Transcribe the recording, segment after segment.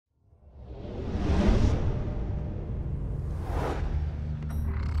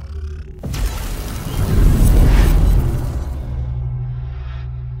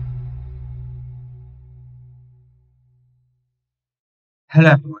Hello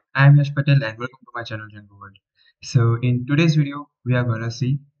everyone, I am Yash Patel and welcome to my channel Django World. So in today's video, we are gonna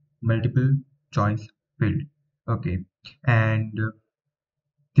see multiple choice field. Okay, and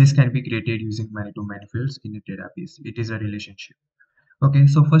this can be created using many-to-many fields in a database. It is a relationship. Okay,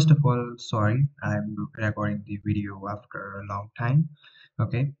 so first of all, sorry, I'm recording the video after a long time.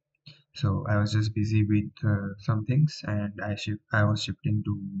 Okay, so I was just busy with some things and I was shifting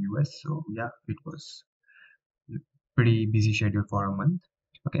to US. So yeah, it was pretty busy schedule for a month.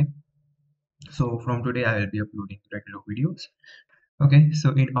 Okay. So from today I will be uploading regular videos. Okay,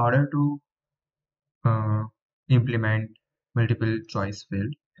 so in order to uh, implement multiple choice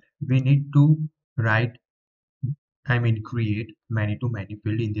field, we need to write, create many-to-many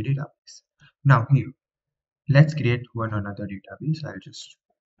field in the database. Now here, let's create one another database. I'll just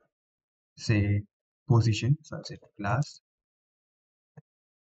say position. So I'll say class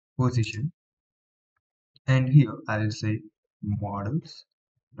position, and here I'll say models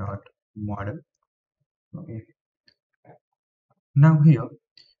dot model. Okay. Now here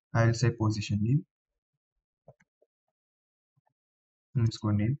I'll say position name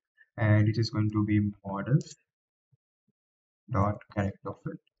underscore name, and it is going to be models dot character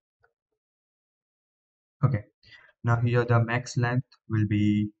field. Okay, now here the max length will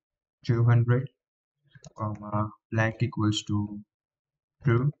be 200, comma blank equals to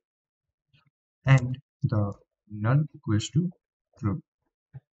true, and the null equals to true.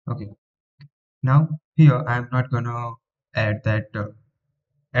 Okay, now here I'm not gonna add that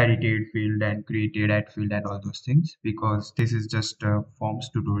edited field and created at field and all those things because this is just a forms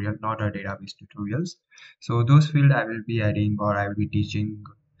tutorial, not a database tutorials. So those field I will be adding or I will be teaching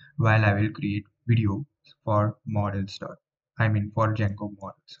while I will create video for models dot for Django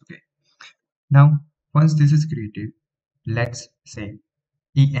models. Okay, now once this is created, let's say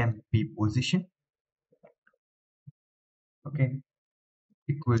emp position, okay,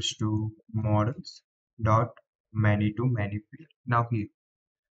 equals to models dot many to many field. Now here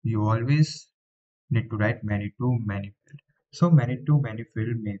you always need to write many to many field. So many to many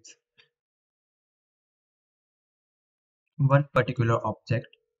field means one particular object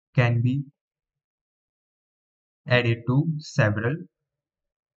can be added to several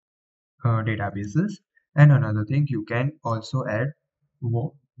databases, and another thing you can also add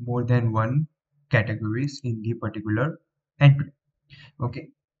more than one categories in the particular entry. Okay,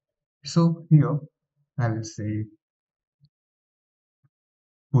 so here I will say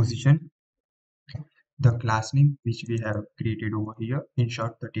position, the class name which we have created over here, in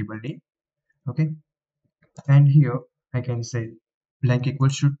short the table name. Okay, and here I can say blank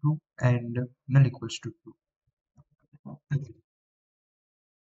equals to true and null equals to true. Okay,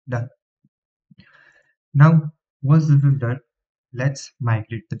 done. Now once this is done, let's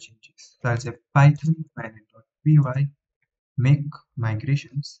migrate the changes. So I'll say python py make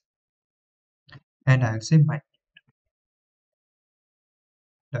migrations, and I'll say my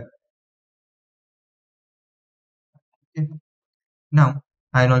done. Okay. Now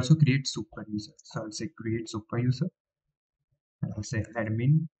I'll also create super user. So I'll say create super user, and I'll say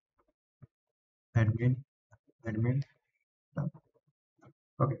admin admin done.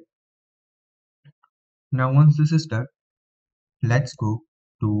 Okay, now once this is done, let's go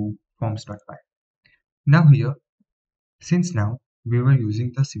to forms.py. Now here, since now we were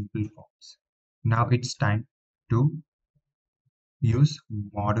using the simple forms, now it's time to use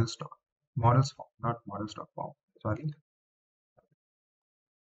models form, not models.form. Sorry,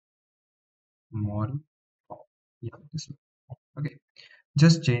 model form. Yeah, this one. Okay,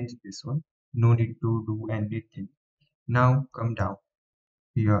 just change this one. No need to do anything. Now come down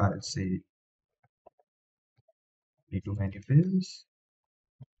here. I'll say need to many fields.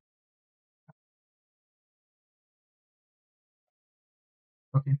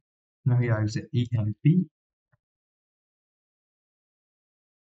 Okay, now here I'll say emp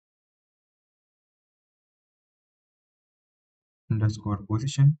underscore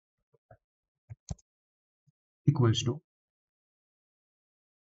position equals to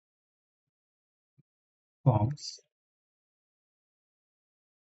forms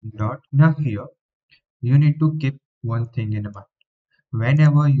dot. Now here you need to keep one thing in mind.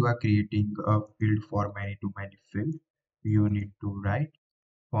 Whenever you are creating a field for many to many field, you need to write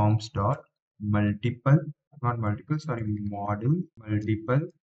forms dot multiple, not multiple, sorry, model multiple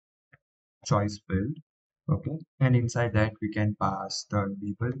choice field. Okay, and inside that we can pass the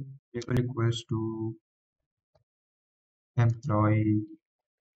label equals to employee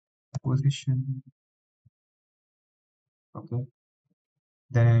position. Okay,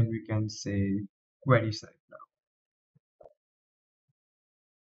 then we can say query side.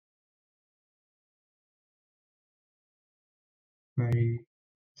 query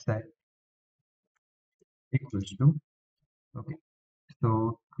set equals to, okay.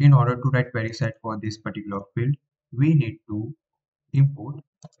 So in order to write query set for this particular field, we need to import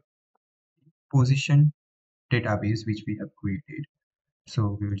position database which we have created.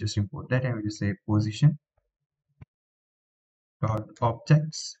 So we will just import that and we will say position dot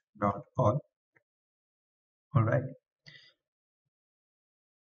objects dot all right.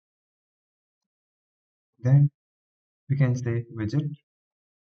 Then we can say widget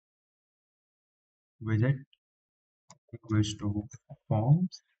equals to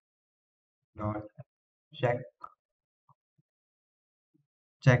forms dot check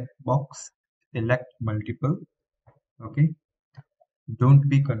checkbox select multiple, okay. Don't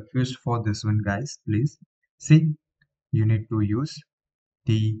be confused for this one, guys, please. See, you need to use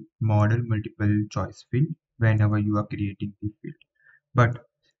the model multiple choice field whenever you are creating the field. But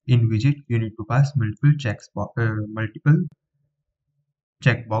in widget, you need to pass multiple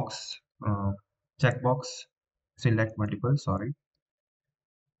checkbox, uh, checkbox select multiple. Sorry.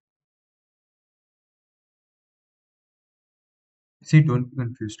 See, don't be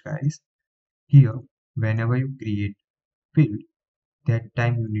confused, guys. Here, whenever you create field, that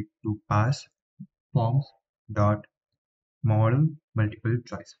time you need to pass forms dot model multiple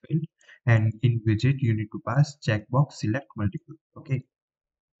choice field, and in widget you need to pass checkbox select multiple, okay.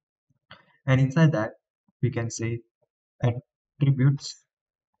 And inside that we can say attributes,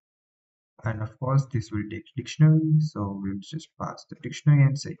 and of course this will take dictionary, so we'll just pass the dictionary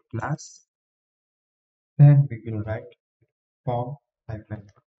and say class. Then we will write form hyphen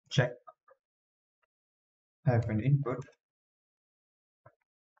check hyphen input,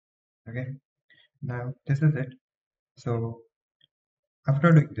 okay. Now this is it. So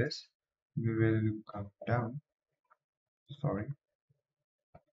after doing this we will come down, sorry,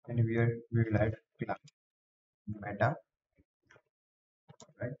 and we will add class meta,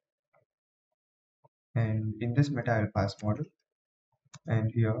 right. And in this meta I'll pass model,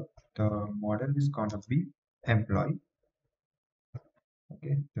 and here the model is gonna be employee,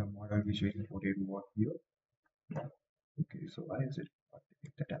 okay. The model which we imported over here, okay. So why is it not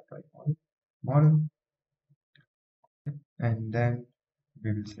taking that employee model, and then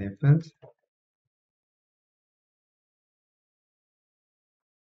we will say fields.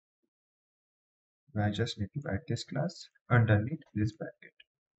 I just need to write this class underneath this bracket,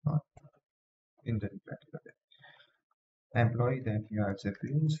 not in the bracket, okay. Employee, then here I'll say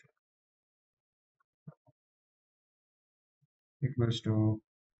fields equals to,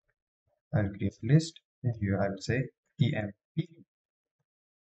 I'll create list, and here I will say emp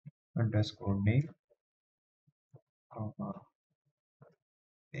underscore name, comma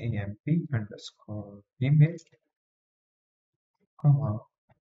emp underscore email, comma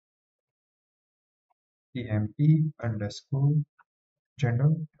emp underscore gender,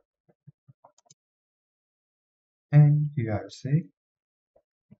 and here I'll say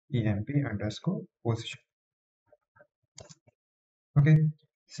emp underscore position, okay.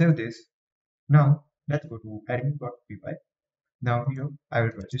 Save this. Now let's go to admin.py. Now here I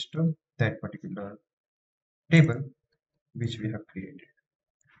will register that particular table which we have created,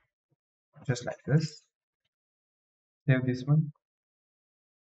 just like this. Save this one.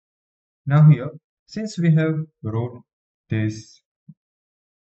 Now here, since we have wrote this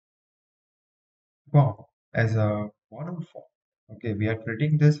form as a model form, okay, we are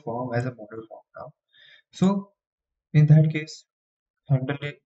treating this form as a model form now. So in that case,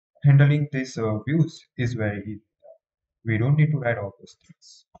 handling handling this views is very easy. We don't need to write all those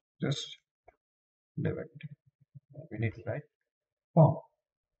things. Just leave it. We need to write form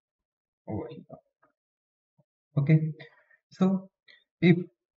over here. Okay. So if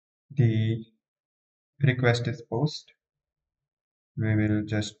the request is post, we will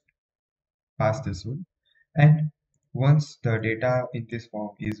just pass this one, and once the data in this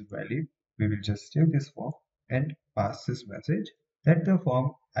form is valid, we will just save this form and pass this message that the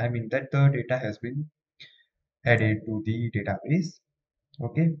form, I mean that the data has been added to the database,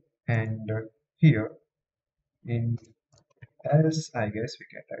 okay. And here in else, I guess we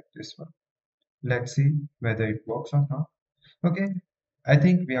can type this one. Let's see whether it works or not. Okay, I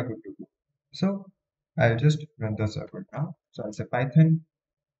think we are good to go. So I'll just run the server now. So I'll say python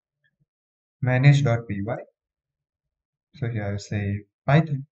manage.py. So here I'll say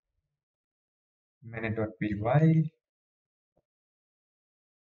python manage.py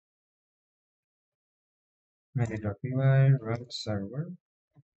manage.py run server.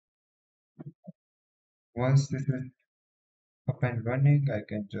 Once this is up and running, I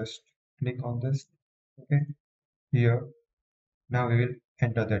can just click on this, okay. Here now we will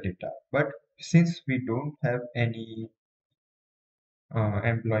enter the data, but since we don't have any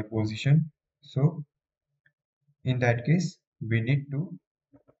employee position. So in that case, we need to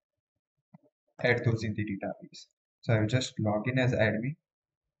add those in the database. So I'll just log in as admin.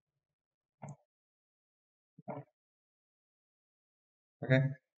 Okay,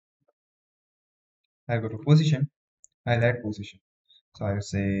 I'll go to position. I'll add position. So I'll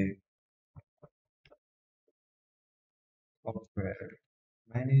say software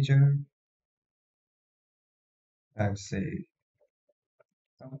manager. I'll say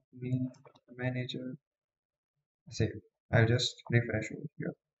company manager. Save. I'll just refresh over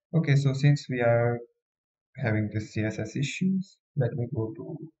here. Okay, so since we are having this CSS issues, let me go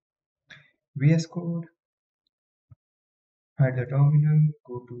to VS Code, hide the terminal,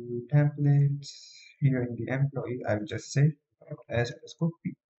 go to templates. Here in the employee, I will just say as underscore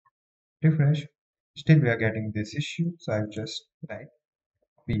p. Refresh. Still, we are getting this issue, so I will just write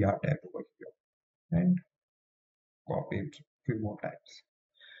PR tab over here and copy it few more times.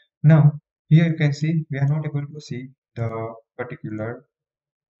 Now, here you can see we are not able to see the particular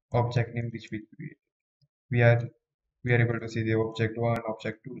object name which we create. We are we are able to see the object 1,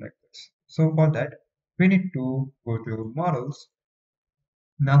 object 2 like this. So for that, we need to go to models.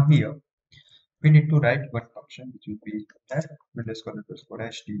 Now here, we need to write one function which will be tab underscore underscore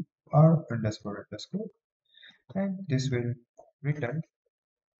hdr underscore underscore, and this will return,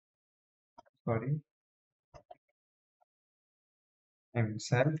 sorry, I mean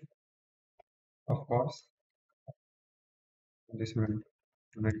self, of course, and this will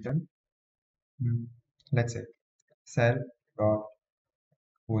return, mm, let's say self dot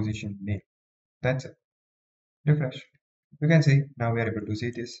position name. That's it. Refresh. You can see now we are able to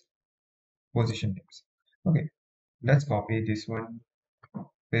see this position names. Okay, let's copy this one,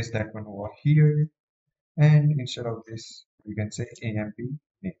 paste that one over here, and instead of this we can say amp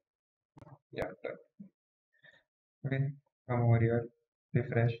name. Yeah, done. Okay, come over here,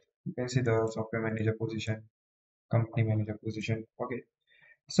 refresh. You can see the software manager position, company manager position. Okay,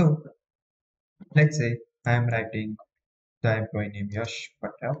 so let's say I am writing the employee name Yash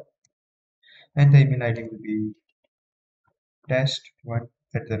Patel, and the email ID will be test1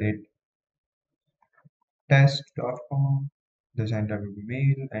 at the rate test.com. The gender will be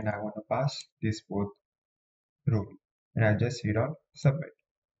male, and I want to pass this both role, and I'll just hit on submit.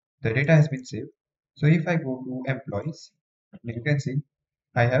 The data has been saved. So if I go to employees, you can see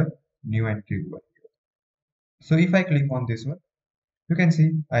I have new entry over here. So if I click on this one, you can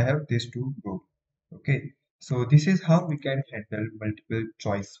see I have these two rows. Okay. So this is how we can handle multiple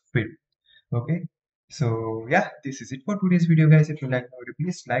choice field. Okay. So yeah, this is it for today's video, guys. If you like my video,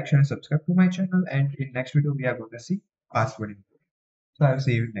 please like, share, and subscribe to my channel. And in next video, we are going to see password. So I'll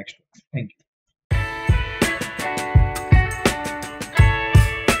see you in next one. Thank you.